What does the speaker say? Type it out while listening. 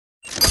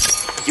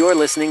You're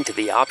listening to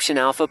the Option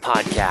Alpha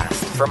podcast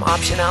from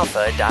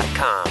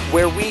OptionAlpha.com,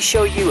 where we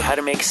show you how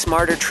to make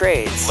smarter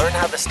trades, learn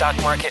how the stock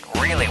market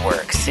really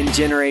works, and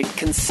generate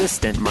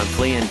consistent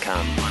monthly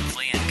income.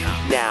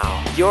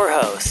 Now, your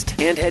host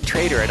and head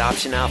trader at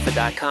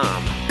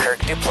OptionAlpha.com, Kirk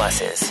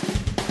Duplessis.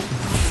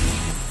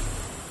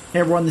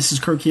 Hey everyone, this is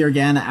Kirk here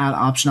again at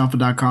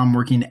OptionAlpha.com,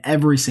 working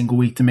every single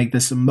week to make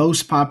this the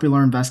most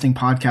popular investing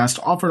podcast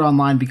offered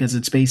online because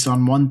it's based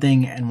on one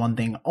thing and one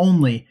thing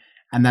only,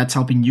 and that's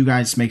helping you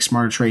guys make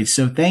smarter trades.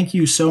 So thank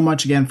you so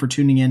much again for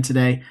tuning in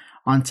today.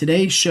 On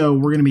today's show,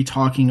 we're going to be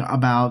talking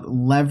about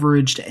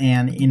leveraged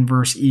and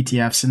inverse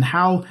ETFs and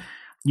how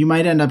you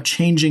might end up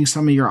changing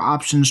some of your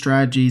option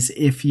strategies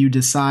if you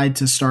decide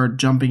to start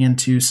jumping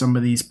into some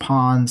of these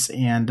ponds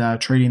and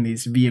trading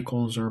these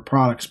vehicles or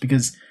products,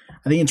 because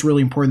I think it's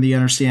really important that you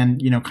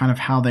understand, kind of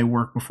how they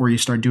work before you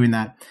start doing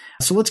that.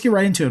 So let's get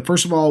right into it.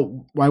 First of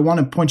all, I want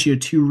to point you to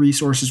two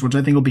resources, which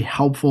I think will be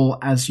helpful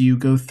as you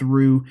go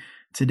through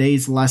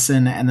today's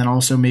lesson, and then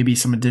also maybe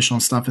some additional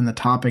stuff in the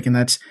topic. And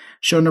that's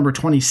show number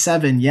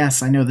 27.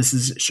 Yes, I know this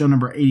is show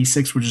number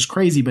 86, which is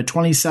crazy, but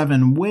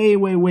 27,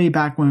 way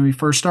back when we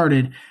first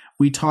started,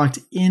 we talked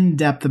in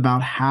depth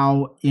about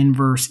how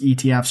inverse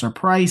ETFs are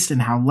priced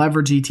and how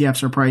leverage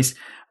ETFs are priced.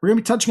 We're going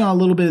to be touching on a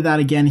little bit of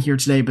that again here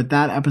today, but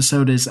that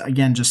episode is,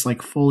 again, just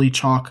like fully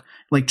chock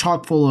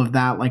full of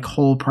that like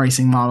whole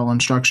pricing model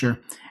and structure.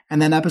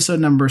 And then episode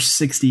number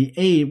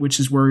 68, which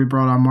is where we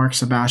brought on Mark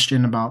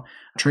Sebastian about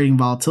trading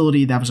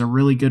volatility. That was a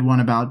really good one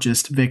about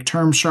just VIX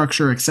term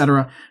structure,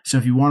 etc. So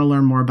if you want to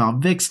learn more about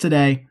VIX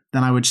today,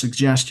 then I would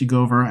suggest you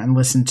go over and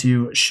listen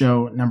to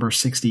show number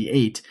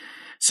 68.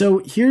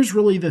 So here's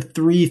really the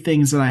three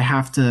things that I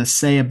have to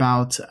say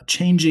about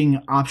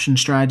changing option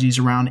strategies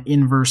around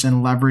inverse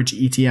and leverage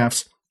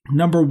ETFs.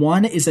 Number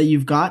one is that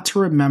you've got to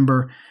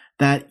remember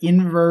that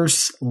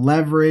inverse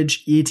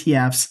leverage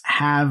ETFs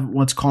have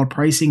what's called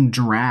pricing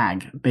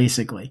drag,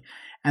 basically.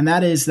 And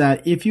that is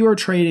that if you are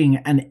trading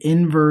an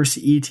inverse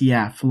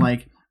ETF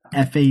like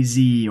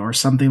FAZ or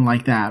something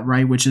like that,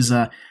 right, which is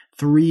a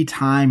 3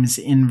 times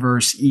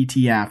inverse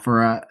ETF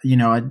or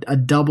a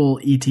double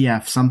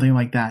ETF, something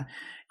like that,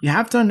 you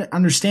have to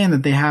understand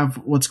that they have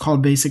what's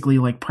called basically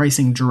like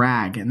pricing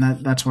drag. And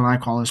that's what I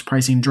call is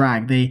pricing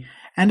drag. They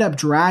end up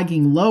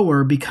dragging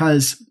lower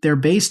because they're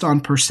based on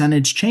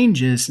percentage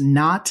changes,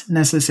 not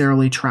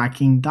necessarily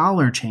tracking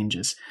dollar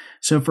changes.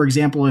 So for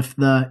example, if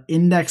the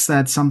index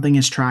that something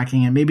is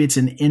tracking, and maybe it's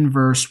an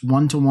inverse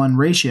 1-to-1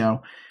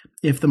 ratio,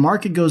 if the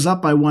market goes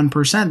up by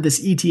 1%, this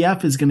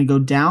ETF is going to go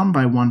down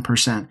by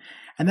 1%.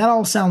 And that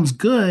all sounds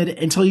good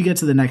until you get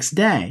to the next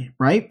day,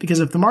 right? Because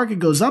if the market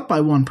goes up by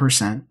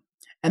 1%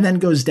 and then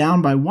goes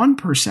down by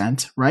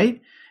 1%,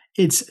 right?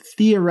 It's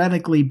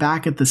theoretically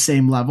back at the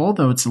same level,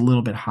 though it's a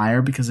little bit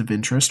higher because of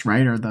interest,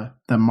 right? Or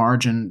the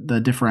margin, the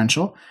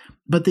differential.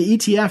 But the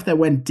ETF that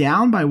went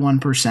down by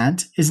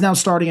 1% is now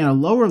starting at a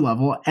lower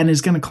level and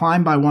is going to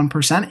climb by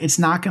 1%. It's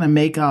not going to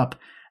make up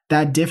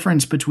that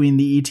difference between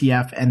the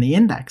ETF and the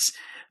index.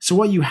 So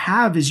what you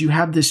have is you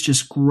have this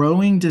just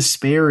growing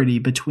disparity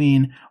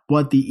between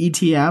what the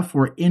ETF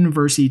or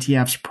inverse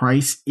ETF's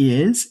price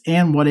is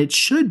and what it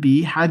should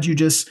be had you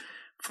just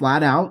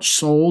flat out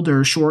sold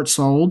or short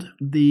sold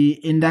the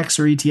index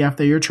or ETF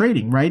that you're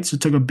trading, right? So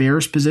took a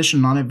bearish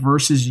position on it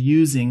versus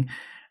using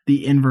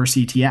the inverse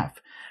ETF.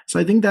 So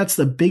I think that's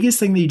the biggest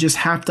thing that you just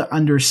have to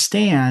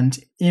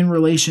understand in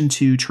relation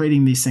to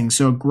trading these things.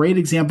 So a great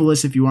example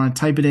is, if you want to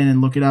type it in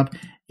and look it up,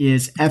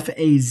 is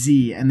FAZ.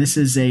 And this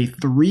is a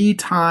 3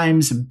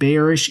 times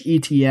bearish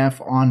ETF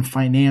on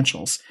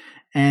financials.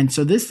 And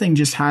so this thing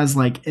just has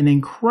like an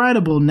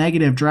incredible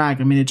negative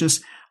drag. I mean, it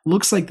just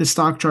looks like the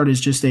stock chart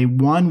is just a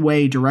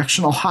one-way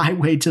directional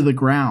highway to the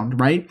ground,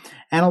 right?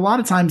 And a lot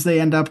of times they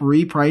end up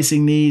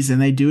repricing these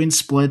and they doing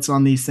splits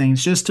on these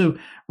things just to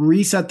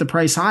reset the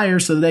price higher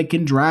so that they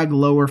can drag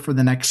lower for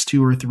the next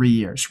 2 or 3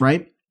 years,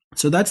 right?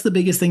 So that's the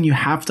biggest thing you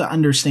have to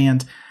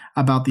understand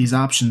about these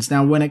options.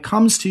 Now, when it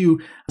comes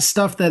to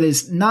stuff that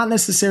is not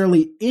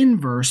necessarily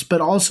inverse, but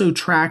also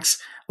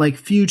tracks like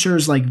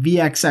futures, like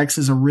VXX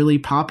is a really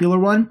popular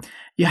one.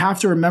 You have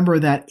to remember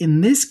that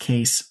in this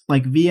case,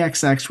 like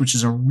VXX, which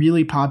is a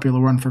really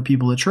popular one for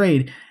people to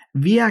trade,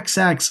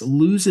 VXX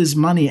loses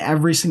money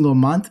every single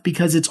month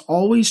because it's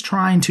always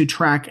trying to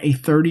track a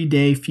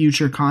 30-day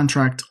future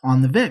contract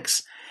on the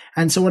VIX.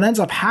 And so what ends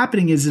up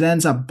happening is it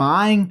ends up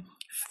buying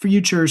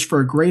futures for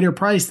a greater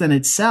price than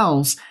it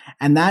sells.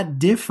 And that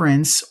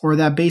difference, or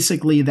that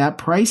basically that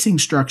pricing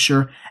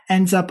structure,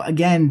 ends up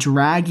again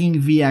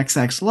dragging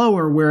VXX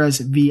lower, whereas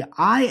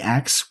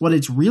VIX, what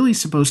it's really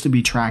supposed to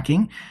be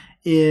tracking,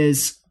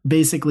 is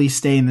basically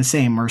staying the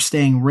same or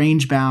staying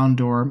range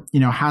bound, or,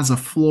 has a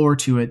floor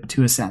to it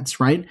to a sense,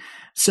 right?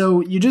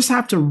 So you just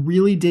have to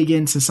really dig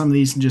into some of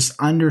these and just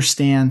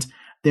understand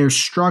their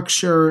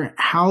structure,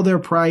 how they're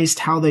priced,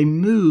 how they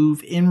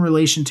move in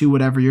relation to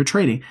whatever you're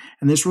trading.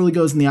 And this really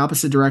goes in the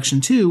opposite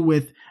direction too,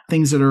 with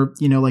things that are,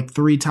 like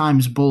 3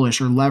 times bullish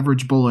or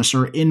leverage bullish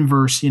or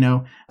inverse,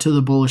 to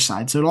the bullish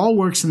side. So it all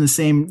works in the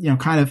same,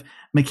 kind of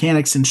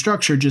mechanics and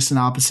structure, just in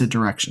opposite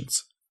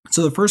directions.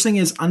 So the first thing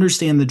is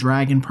understand the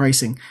drag in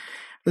pricing.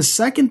 The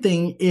second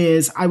thing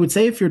is, I would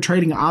say if you're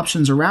trading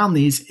options around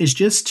these, is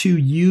just to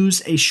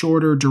use a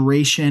shorter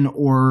duration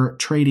or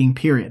trading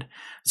period.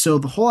 So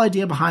the whole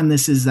idea behind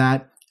this is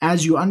that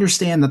as you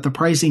understand that the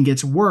pricing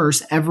gets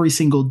worse every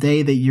single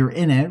day that you're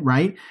in it,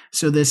 right?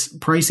 So this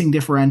pricing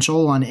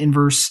differential on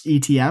inverse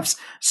ETFs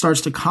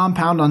starts to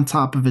compound on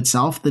top of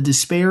itself. The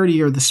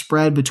disparity or the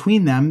spread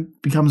between them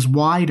becomes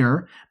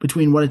wider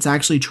between what it's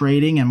actually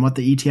trading and what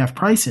the ETF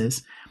price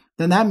is.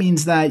 Then that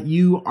means that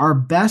you are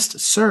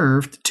best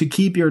served to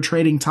keep your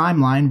trading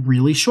timeline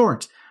really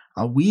short.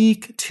 A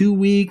week, 2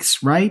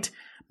 weeks, right?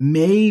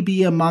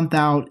 Maybe a month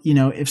out,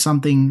 if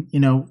something,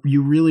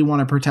 you really want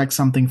to protect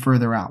something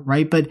further out,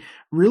 right? But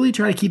really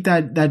try to keep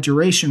that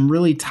duration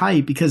really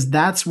tight, because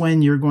that's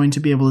when you're going to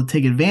be able to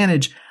take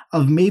advantage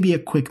of maybe a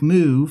quick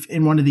move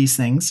in one of these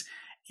things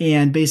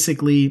and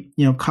basically,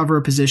 cover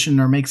a position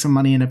or make some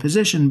money in a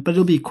position, but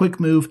it'll be a quick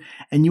move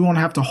and you won't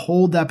have to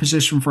hold that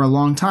position for a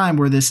long time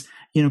where this,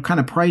 kind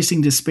of pricing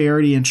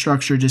disparity and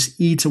structure just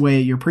eats away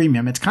at your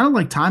premium. It's kind of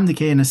like time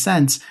decay in a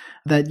sense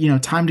that,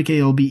 time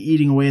decay will be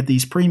eating away at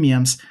these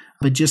premiums,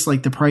 but just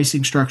like the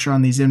pricing structure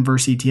on these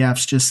inverse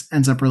ETFs just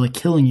ends up really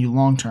killing you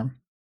long term.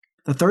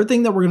 The third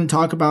thing that we're going to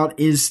talk about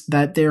is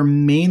that they're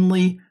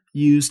mainly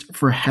used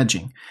for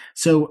hedging.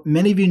 So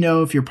many of you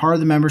know, if you're part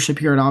of the membership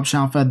here at Option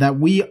Alpha, that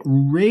we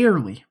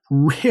rarely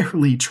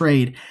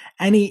trade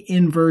any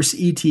inverse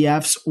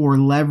ETFs or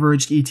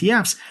leveraged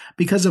ETFs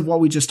because of what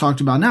we just talked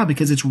about now,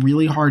 because it's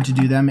really hard to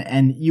do them.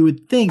 And you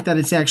would think that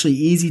it's actually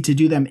easy to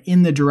do them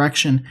in the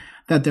direction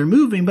that they're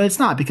moving, but it's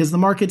not, because the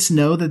markets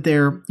know that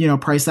they're,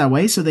 priced that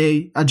way. So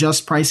they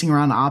adjust pricing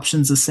around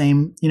options the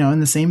same, in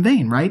the same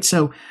vein, right?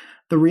 So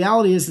the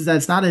reality is that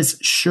it's not as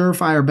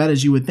surefire bet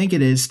as you would think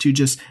it is to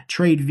just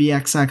trade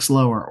VXX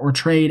lower or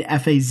trade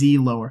FAZ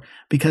lower,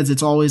 because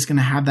it's always going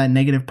to have that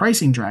negative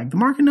pricing drag. The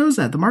market knows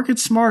that. The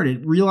market's smart.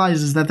 It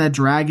realizes that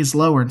drag is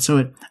lower, and so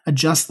it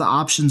adjusts the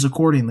options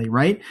accordingly,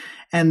 right?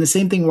 And the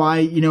same thing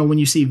why, when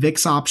you see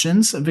VIX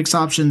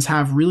options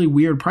have really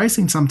weird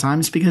pricing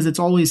sometimes, because it's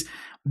always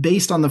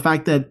based on the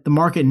fact that the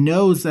market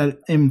knows that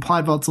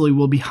implied volatility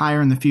will be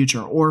higher in the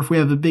future. Or if we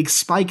have a big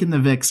spike in the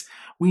VIX,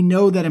 we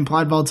know that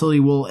implied volatility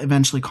will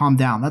eventually calm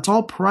down. That's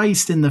all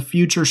priced in the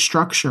future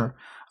structure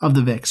of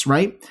the VIX,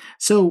 right?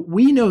 So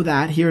we know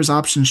that here as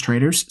options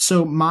traders.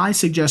 So my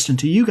suggestion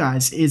to you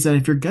guys is that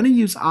if you're going to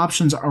use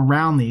options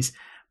around these,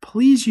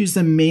 please use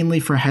them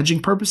mainly for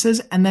hedging purposes,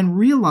 and then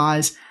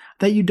realize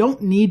that you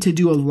don't need to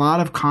do a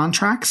lot of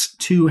contracts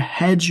to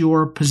hedge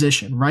your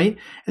position, right?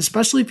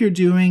 Especially if you're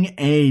doing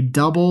a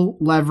double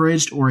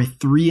leveraged or a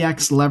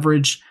 3x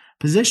leveraged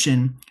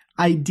position.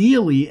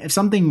 Ideally, if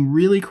something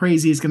really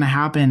crazy is going to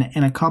happen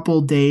in a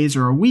couple days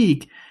or a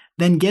week,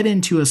 then get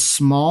into a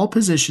small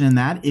position in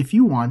that if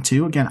you want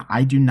to. Again,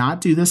 I do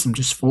not do this. I'm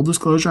just full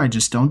disclosure. I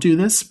just don't do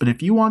this. But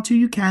if you want to,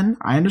 you can.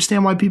 I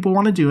understand why people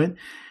want to do it.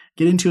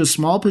 Get into a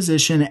small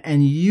position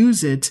and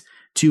use it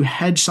to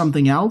hedge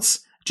something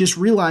else, just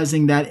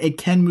realizing that it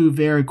can move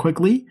very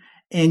quickly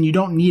and you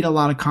don't need a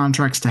lot of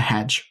contracts to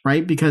hedge,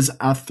 right? Because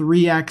a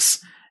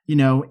 3x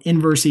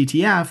inverse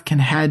ETF can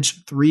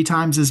hedge 3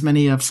 times as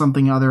many of some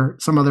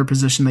other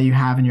position that you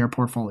have in your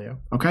portfolio.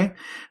 Okay.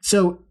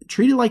 So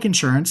treat it like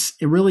insurance.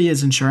 It really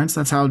is insurance.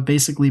 That's how it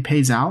basically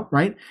pays out,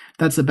 right?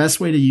 That's the best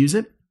way to use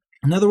it.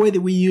 Another way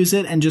that we use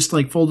it, and just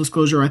like full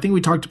disclosure, I think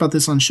we talked about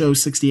this on show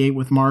 68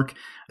 with Mark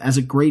as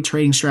a great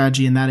trading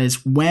strategy. And that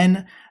is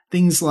when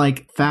things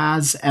like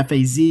FAZ,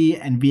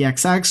 and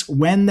VXX,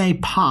 when they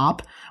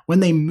pop,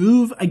 when they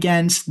move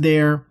against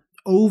their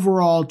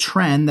overall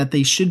trend that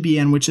they should be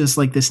in, which is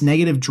like this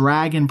negative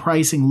drag in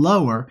pricing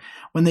lower,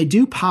 when they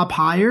do pop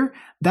higher,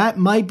 that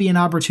might be an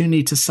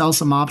opportunity to sell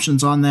some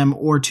options on them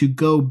or to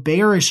go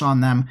bearish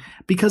on them,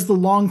 because the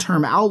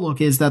long-term outlook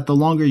is that the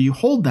longer you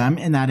hold them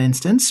in that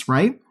instance,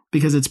 right?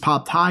 Because it's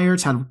popped higher,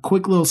 it's had a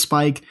quick little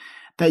spike,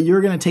 that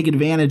you're going to take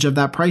advantage of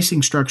that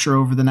pricing structure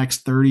over the next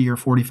 30 or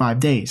 45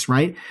 days,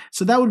 right?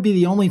 So that would be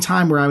the only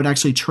time where I would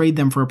actually trade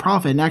them for a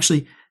profit. And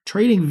actually,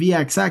 trading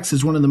VXX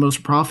is one of the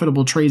most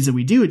profitable trades that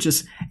we do.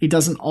 It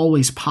doesn't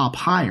always pop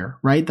higher,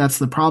 right? That's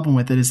the problem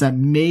with it, is that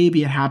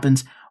maybe it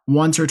happens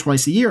once or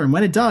twice a year. And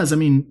when it does,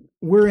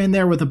 we're in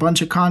there with a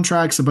bunch of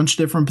contracts, a bunch of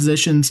different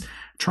positions,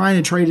 trying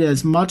to trade it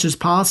as much as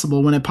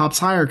possible when it pops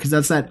higher, because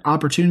that's that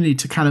opportunity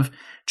to kind of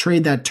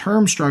trade that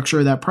term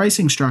structure, that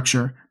pricing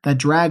structure, that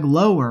drag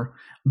lower,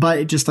 but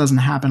it just doesn't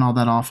happen all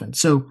that often.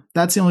 So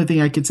that's the only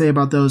thing I could say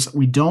about those.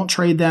 We don't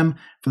trade them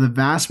for the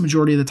vast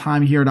majority of the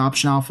time here at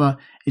Option Alpha.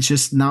 It's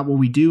just not what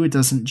we do. It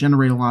doesn't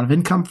generate a lot of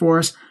income for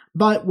us.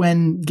 But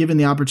when given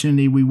the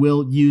opportunity, we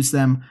will use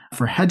them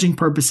for hedging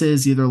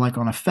purposes, either like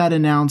on a Fed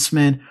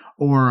announcement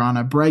or on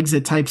a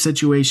Brexit type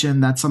situation.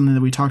 That's something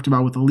that we talked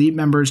about with elite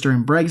members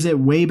during Brexit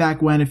way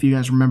back when, if you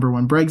guys remember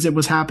when Brexit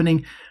was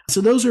happening.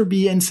 So those would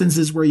be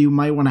instances where you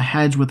might want to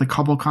hedge with a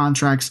couple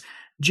contracts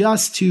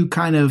just to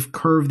kind of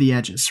curve the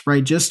edges,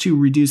 right? Just to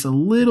reduce a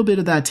little bit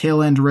of that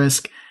tail end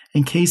risk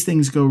in case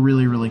things go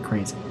really, really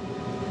crazy.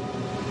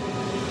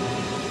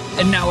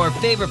 And now our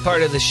favorite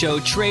part of the show,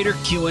 Trader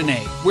Q&A,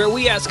 where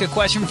we ask a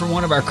question from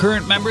one of our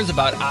current members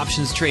about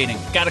options trading.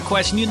 Got a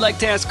question you'd like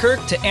to ask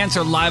Kirk to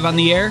answer live on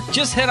the air?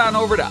 Just head on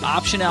over to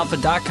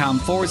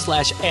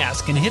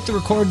optionalpha.com/ask and hit the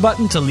record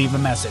button to leave a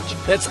message.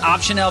 That's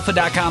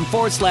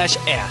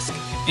optionalpha.com/ask.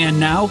 And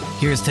now,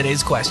 here's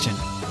today's question.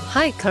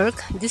 Hi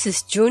Kirk, this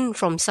is June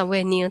from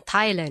somewhere near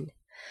Thailand.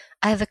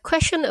 I have a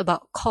question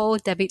about call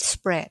debit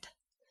spread.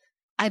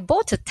 I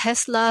bought a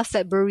Tesla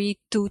February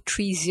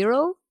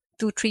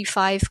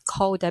 235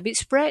 call debit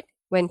spread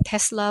when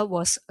Tesla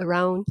was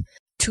around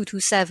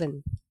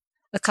 227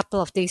 a couple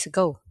of days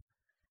ago.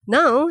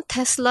 Now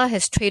Tesla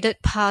has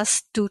traded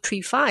past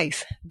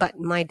 235, but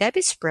my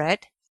debit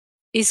spread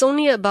is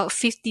only about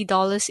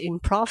 $50 in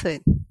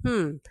profit.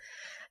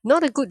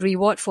 Not a good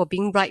reward for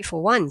being right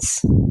for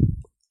once.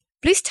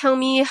 Please tell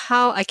me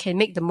how I can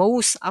make the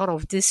most out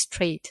of this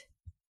trade.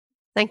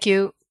 Thank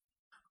you.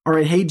 All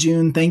right. Hey,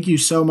 June, thank you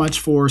so much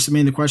for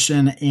submitting the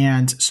question,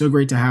 and so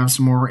great to have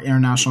some more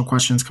international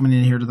questions coming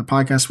in here to the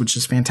podcast, which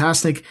is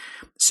fantastic.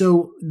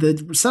 So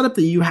the setup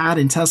that you had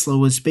in Tesla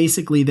was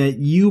basically that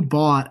you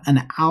bought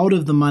an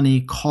out-of-the-money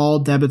call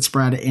debit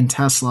spread in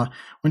Tesla.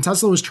 When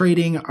Tesla was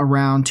trading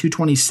around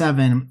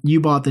 227,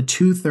 you bought the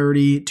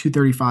 230,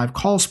 235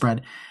 call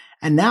spread.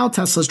 And now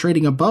Tesla's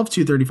trading above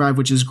 235,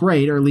 which is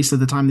great, or at least at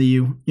the time that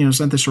you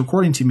sent this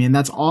recording to me. And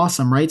that's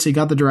awesome, right? So you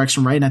got the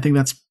direction right. And I think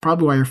that's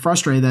probably why you're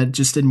frustrated that it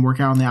just didn't work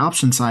out on the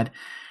option side.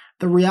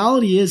 The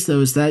reality is,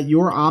 though, is that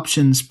your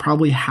options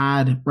probably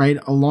had, right,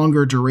 a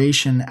longer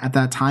duration at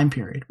that time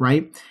period,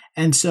 right?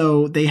 And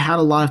so they had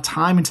a lot of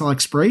time until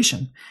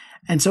expiration.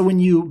 And so when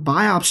you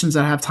buy options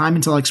that have time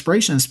until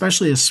expiration,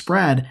 especially a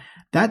spread,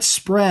 that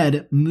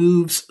spread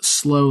moves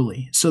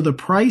slowly. So the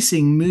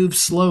pricing moves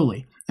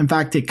slowly. In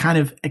fact, it kind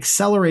of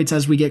accelerates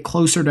as we get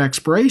closer to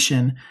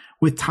expiration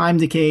with time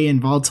decay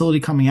and volatility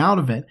coming out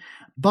of it.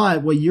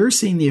 But what you're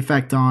seeing the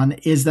effect on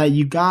is that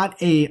you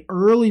got a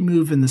early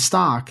move in the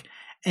stock,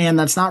 and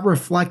that's not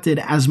reflected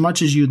as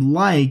much as you'd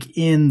like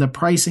in the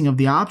pricing of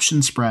the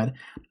option spread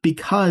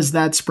because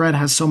that spread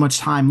has so much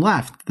time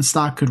left. The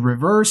stock could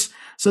reverse.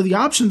 So the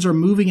options are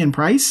moving in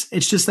price.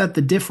 It's just that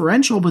the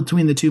differential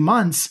between the 2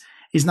 months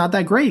is not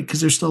that great because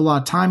there's still a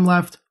lot of time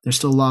left. There's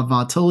still a lot of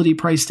volatility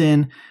priced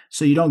in,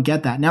 so you don't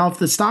get that. Now, if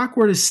the stock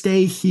were to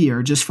stay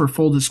here, just for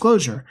full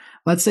disclosure,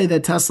 let's say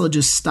that Tesla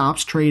just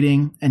stops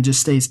trading and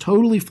just stays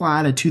totally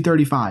flat at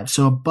 235,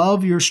 so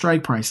above your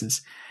strike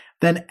prices,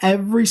 then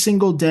every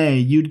single day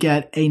you'd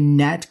get a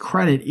net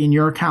credit in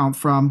your account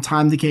from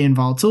time decay and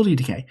volatility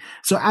decay.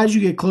 So as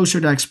you get closer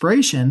to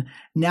expiration,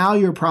 now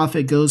your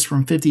profit goes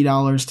from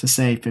 $50 to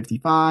say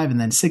 55 and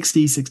then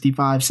 60,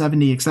 65,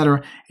 70,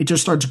 etc. It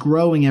just starts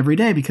growing every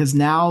day because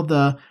now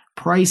the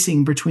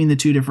pricing between the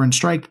two different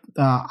strike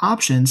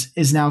options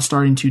is now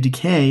starting to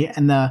decay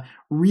and the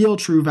real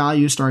true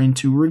value is starting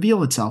to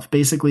reveal itself.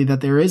 Basically that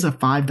there is a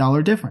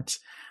 $5 difference.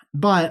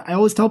 But I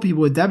always tell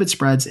people with debit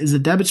spreads is that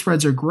debit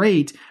spreads are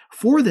great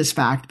for this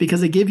fact because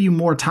they give you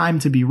more time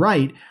to be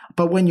right.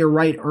 But when you're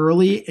right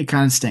early, it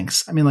kind of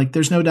stinks. I mean, like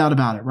there's no doubt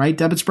about it, right?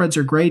 Debit spreads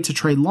are great to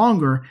trade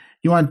longer.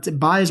 You want to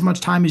buy as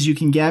much time as you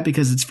can get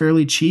because it's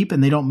fairly cheap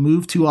and they don't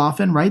move too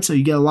often, right? So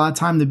you get a lot of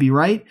time to be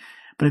right.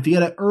 But if you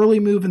get an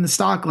early move in the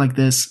stock like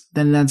this,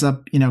 then it ends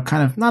up,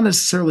 kind of not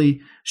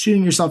necessarily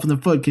shooting yourself in the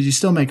foot because you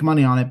still make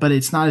money on it, but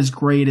it's not as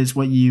great as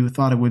what you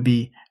thought it would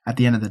be at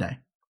the end of the day.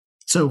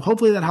 So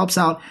hopefully that helps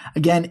out.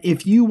 Again,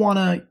 if you want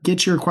to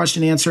get your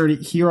question answered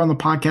here on the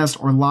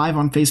podcast or live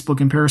on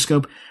Facebook and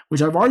Periscope,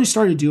 which I've already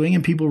started doing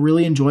and people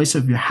really enjoy. So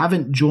if you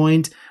haven't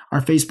joined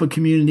our Facebook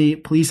community,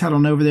 please head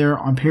on over there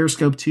on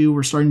Periscope too.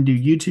 We're starting to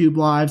do YouTube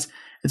lives.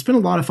 It's been a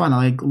lot of fun.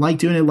 I like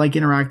doing it, like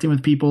interacting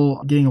with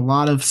people, getting a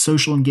lot of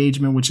social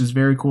engagement, which is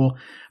very cool.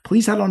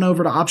 Please head on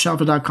over to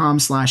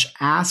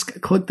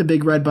optionalpha.com/ask, click the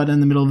big red button in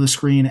the middle of the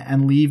screen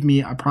and leave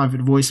me a private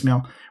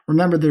voicemail.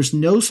 Remember, there's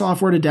no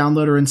software to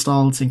download or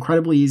install. It's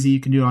incredibly easy. You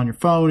can do it on your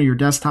phone or your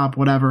desktop,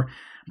 whatever.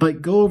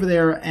 But go over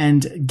there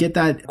and get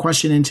that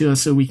question into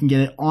us so we can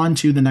get it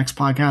onto the next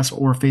podcast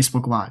or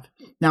Facebook Live.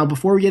 Now,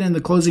 before we get into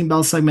the closing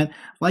bell segment,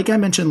 like I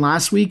mentioned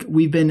last week,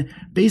 we've been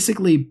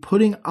basically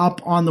putting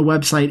up on the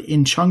website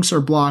in chunks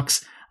or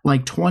blocks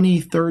like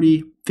 20,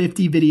 30,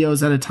 50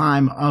 videos at a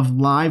time of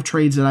live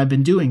trades that I've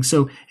been doing.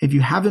 So if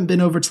you haven't been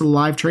over to the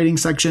live trading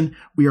section,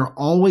 we are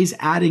always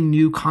adding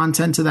new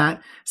content to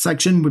that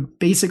section. But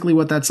basically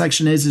what that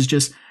section is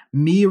just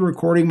me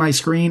recording my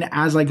screen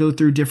as I go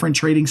through different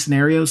trading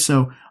scenarios.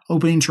 So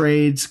opening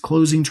trades,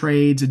 closing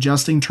trades,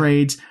 adjusting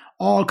trades,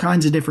 all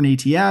kinds of different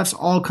ETFs,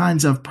 all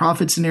kinds of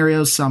profit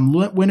scenarios, some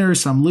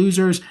winners, some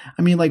losers.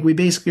 I mean, like we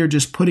basically are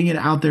just putting it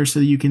out there so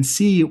that you can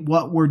see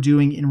what we're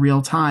doing in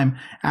real time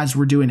as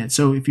we're doing it.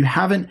 So if you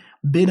haven't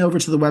been over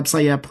to the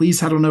website yet,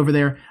 please head on over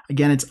there.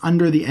 Again, it's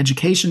under the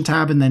education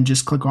tab and then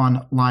just click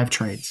on live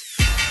trades.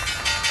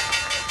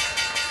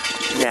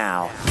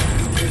 Now,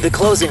 the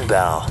closing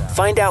bell.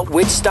 Find out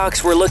which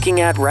stocks we're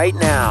looking at right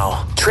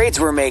now, trades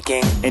we're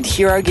making, and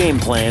hear our game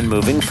plan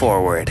moving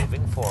forward.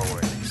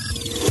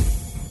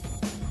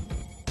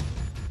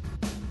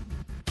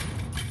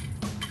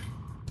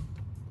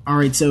 All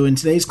right, so in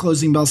today's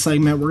closing bell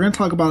segment, we're going to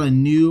talk about a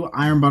new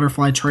iron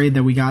butterfly trade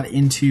that we got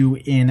into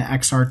in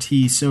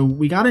XRT. So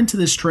we got into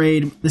this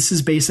trade. This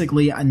is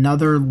basically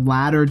another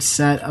laddered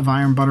set of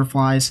iron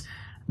butterflies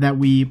that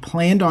we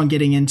planned on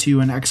getting into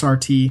in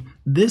XRT.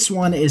 This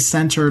one is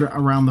centered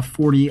around the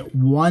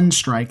 41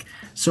 strike.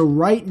 So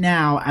right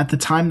now, at the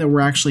time that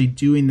we're actually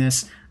doing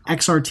this,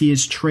 XRT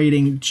is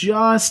trading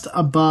just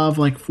above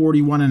like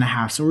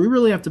 41.5. So we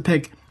really have to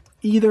pick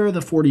either the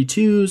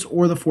 42s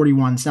or the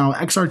 41s. Now,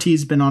 XRT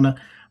has been on a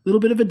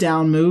little bit of a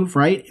down move,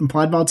 right?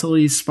 Implied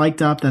volatility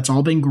spiked up. That's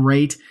all been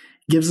great.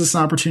 Gives us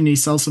an opportunity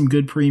to sell some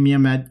good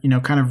premium at,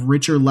 kind of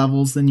richer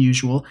levels than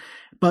usual.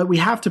 But we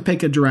have to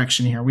pick a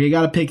direction here. We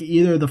got to pick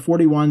either the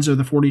 41s or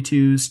the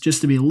 42s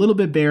just to be a little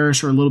bit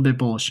bearish or a little bit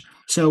bullish.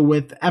 So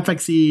with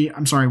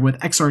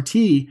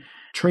XRT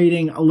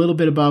trading a little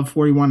bit above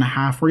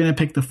 41.5, we're going to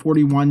pick the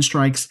 41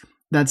 strikes.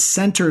 That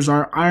centers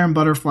our iron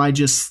butterfly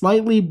just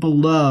slightly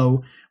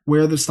below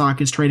where the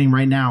stock is trading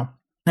right now.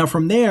 Now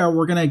from there,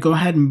 we're going to go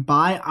ahead and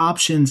buy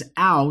options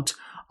out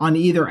on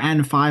either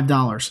end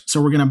 $5.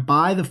 So we're going to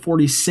buy the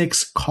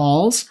 46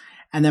 calls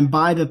and then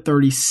buy the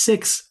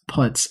 36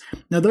 puts.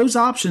 Now those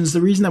options,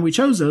 the reason that we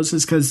chose those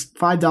is because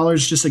 $5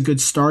 is just a good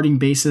starting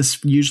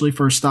basis usually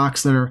for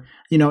stocks that are,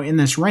 in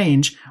this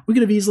range. We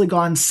could have easily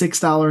gone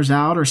 $6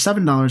 out or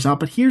 $7 out.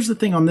 But here's the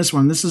thing on this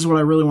one. This is what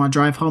I really want to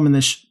drive home in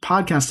this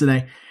podcast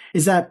today,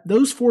 is that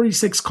those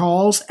 46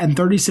 calls and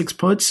 36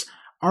 puts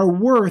are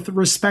worth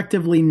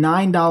respectively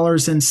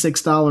 $9 and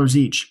 $6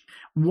 each.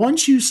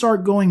 Once you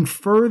start going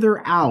further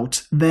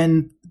out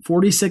than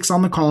 46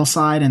 on the call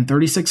side and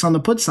 36 on the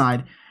put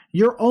side,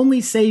 you're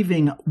only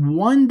saving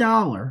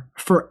 $1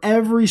 for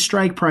every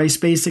strike price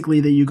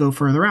basically that you go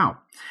further out.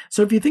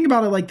 So if you think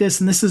about it like this,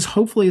 and this is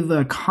hopefully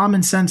the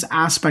common sense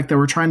aspect that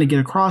we're trying to get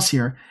across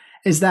here,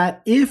 is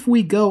that if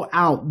we go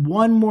out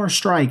one more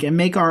strike and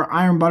make our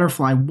iron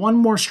butterfly one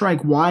more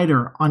strike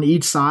wider on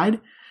each side,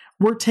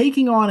 we're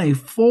taking on a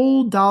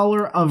full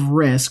dollar of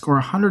risk or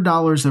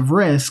 $100 of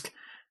risk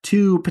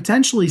to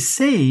potentially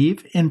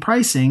save in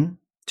pricing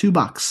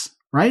 $2,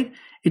 right?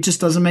 It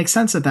just doesn't make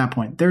sense at that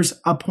point. There's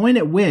a point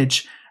at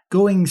which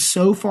going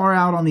so far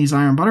out on these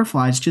iron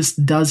butterflies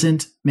just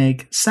doesn't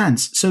make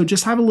sense. So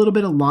just have a little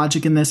bit of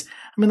logic in this.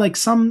 I mean, like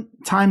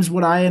sometimes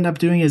what I end up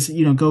doing is,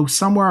 go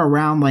somewhere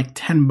around like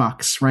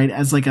 $10, right?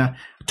 As like a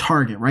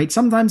target, right?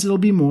 Sometimes it'll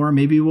be more.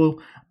 Maybe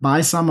we'll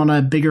buy some on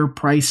a bigger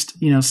priced,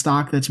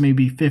 stock that's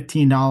maybe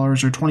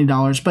 $15 or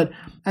 $20. But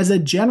as a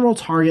general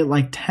target,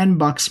 like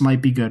 $10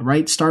 might be good,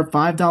 right? Start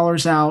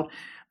 $5 out,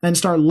 then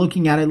start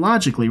looking at it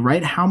logically,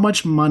 right? How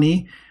much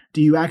money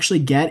do you actually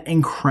get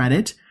in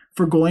credit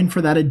for going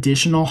for that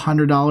additional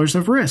 $100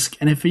 of risk?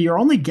 And if you're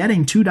only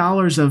getting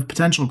 $2 of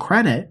potential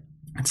credit,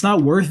 it's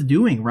not worth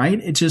doing, right?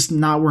 It's just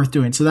not worth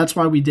doing. So that's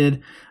why we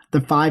did the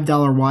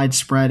 $5 wide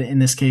spread in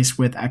this case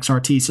with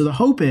XRT. So the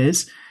hope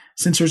is,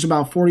 since there's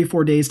about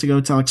 44 days to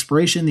go till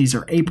expiration, these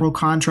are April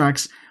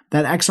contracts,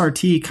 that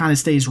XRT kind of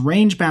stays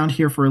range bound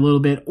here for a little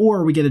bit,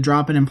 or we get a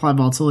drop in implied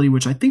volatility,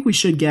 which I think we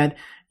should get,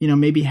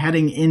 maybe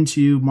heading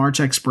into March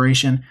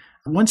expiration.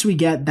 Once we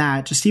get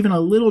that, just even a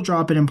little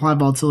drop in implied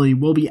volatility,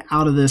 we'll be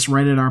out of this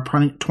right at our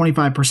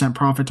 25%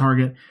 profit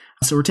target.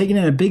 So we're taking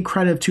in a big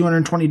credit of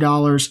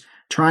 $220,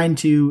 trying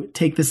to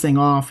take this thing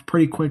off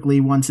pretty quickly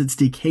once it's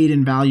decayed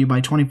in value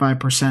by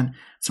 25%.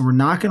 So we're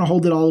not going to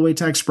hold it all the way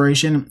to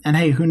expiration. And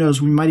hey, who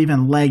knows, we might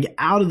even leg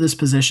out of this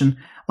position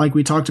like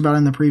we talked about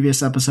in the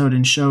previous episode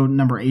in show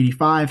number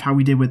 85, how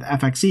we did with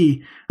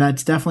FXE.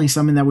 That's definitely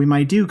something that we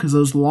might do because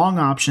those long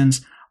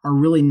options are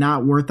really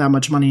not worth that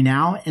much money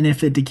now. And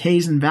if it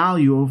decays in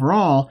value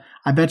overall,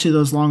 I bet you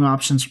those long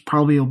options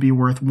probably will be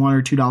worth $1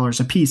 or $2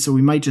 a piece. So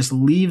we might just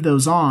leave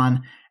those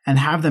on and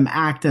have them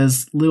act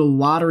as little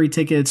lottery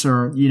tickets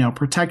or,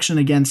 protection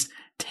against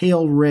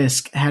tail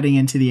risk heading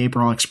into the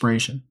April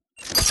expiration.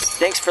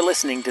 Thanks for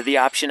listening to the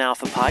Option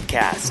Alpha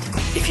podcast.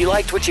 If you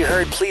liked what you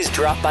heard, please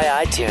drop by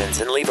iTunes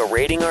and leave a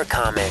rating or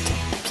comment.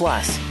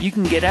 Plus, you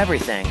can get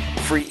everything: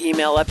 free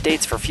email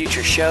updates for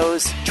future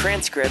shows,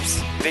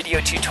 transcripts, video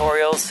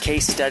tutorials,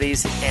 case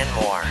studies, and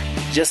more.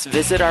 Just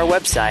visit our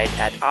website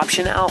at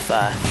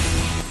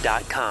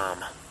optionalpha.com.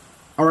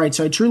 All right,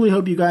 so I truly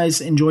hope you guys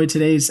enjoyed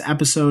today's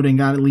episode and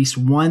got at least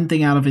one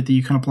thing out of it that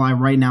you can apply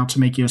right now to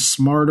make you a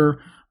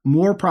smarter,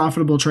 more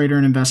profitable trader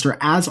and investor.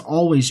 As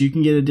always, you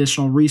can get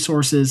additional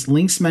resources,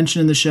 links mentioned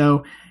in the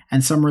show,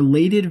 and some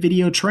related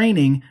video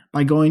training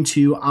by going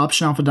to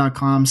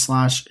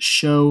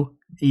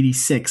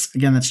optionalpha.com/show86.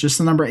 Again, that's just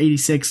the number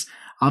 86,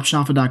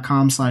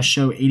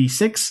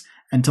 optionalpha.com/show86.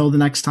 Until the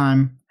next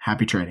time,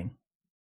 happy trading.